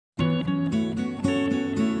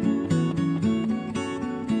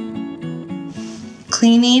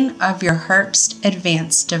Cleaning of your Herbst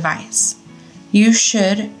Advanced device. You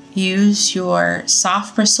should use your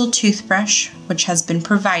soft bristle toothbrush, which has been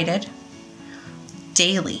provided,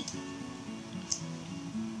 daily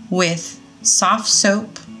with soft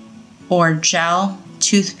soap or gel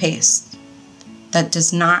toothpaste that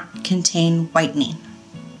does not contain whitening.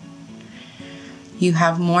 You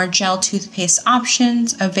have more gel toothpaste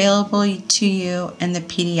options available to you in the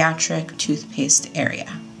pediatric toothpaste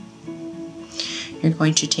area. You're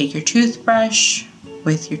going to take your toothbrush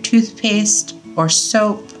with your toothpaste or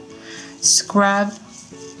soap, scrub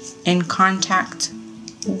in contact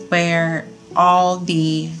where all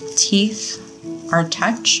the teeth are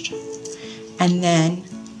touched, and then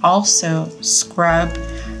also scrub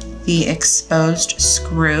the exposed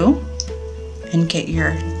screw and get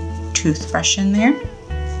your toothbrush in there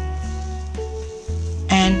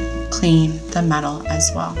and clean the metal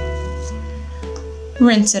as well.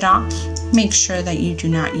 Rinse it off. Make sure that you do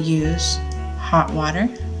not use hot water.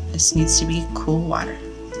 This needs to be cool water.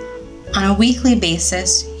 On a weekly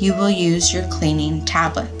basis, you will use your cleaning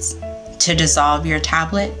tablets. To dissolve your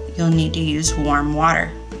tablet, you'll need to use warm water.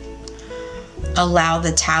 Allow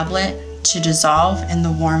the tablet to dissolve in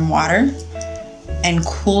the warm water and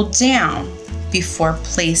cool down before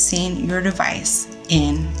placing your device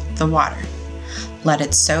in the water. Let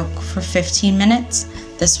it soak for 15 minutes.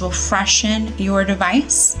 This will freshen your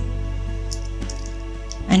device.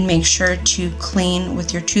 And make sure to clean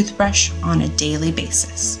with your toothbrush on a daily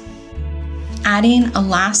basis. Adding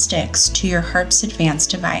elastics to your Herbst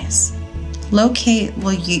Advanced device. Locate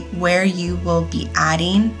where you will be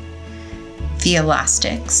adding the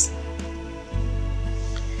elastics.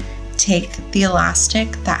 Take the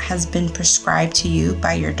elastic that has been prescribed to you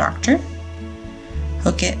by your doctor,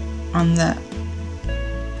 hook it on the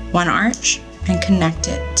one arch and connect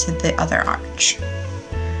it to the other arch.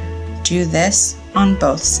 Do this on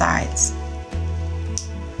both sides.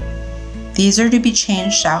 These are to be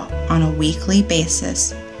changed out on a weekly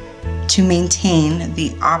basis to maintain the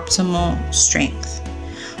optimal strength.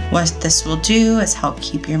 What this will do is help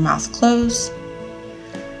keep your mouth closed,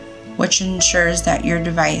 which ensures that your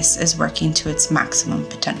device is working to its maximum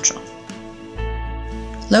potential.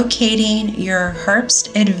 Locating your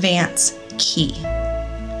Herbst Advanced key.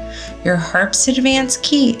 Your Herbst Advanced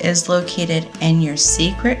key is located in your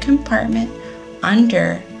secret compartment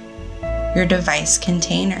under your device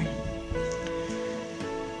container.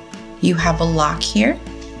 You have a lock here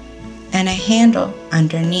and a handle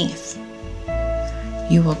underneath.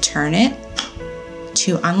 You will turn it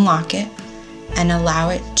to unlock it and allow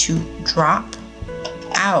it to drop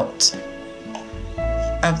out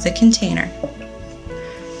of the container.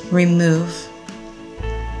 Remove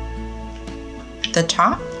the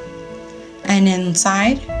top, and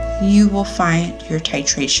inside you will find your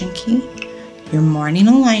titration key, your morning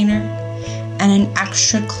aligner, and an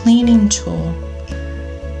extra cleaning tool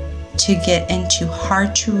to get into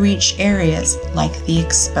hard to reach areas like the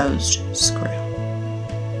exposed screw.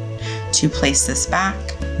 To place this back,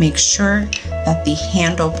 make sure that the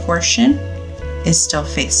handle portion is still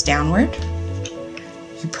face downward.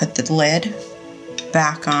 You put the lid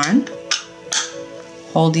back on,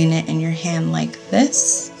 holding it in your hand like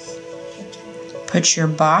this. Put your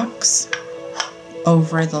box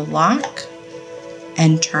over the lock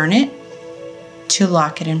and turn it to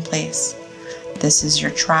lock it in place. This is your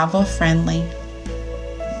travel-friendly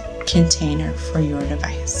container for your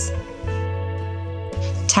device.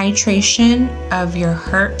 Titration of your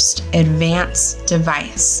Herbst Advanced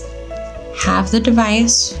device. Have the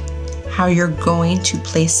device how you're going to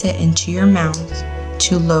place it into your mouth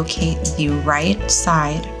to locate the right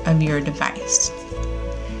side of your device.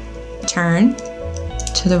 Turn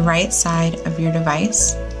to the right side of your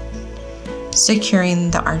device,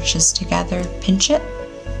 securing the arches together, pinch it.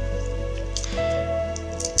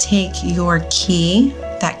 Take your key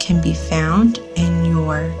that can be found in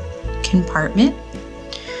your compartment.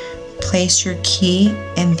 Place your key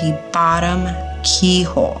in the bottom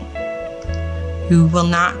keyhole. You will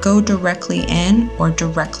not go directly in or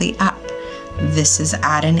directly up. This is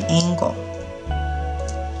at an angle.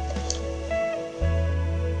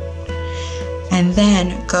 And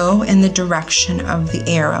then go in the direction of the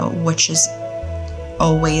arrow, which is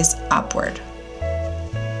always upward.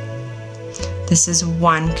 This is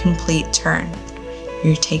one complete turn.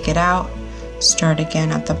 You take it out, start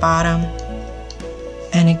again at the bottom,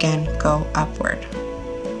 and again go upward.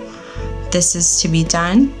 This is to be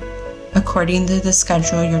done according to the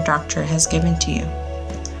schedule your doctor has given to you.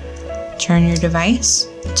 Turn your device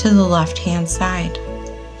to the left-hand side.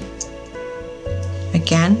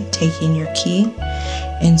 Again, taking your key,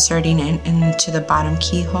 inserting it into the bottom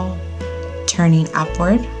keyhole, Turning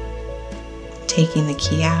upward, taking the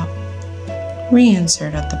key out,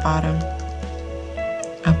 reinsert at the bottom,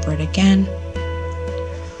 upward again,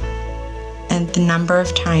 and the number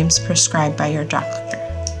of times prescribed by your doctor.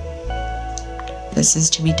 This is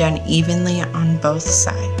to be done evenly on both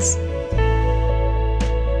sides.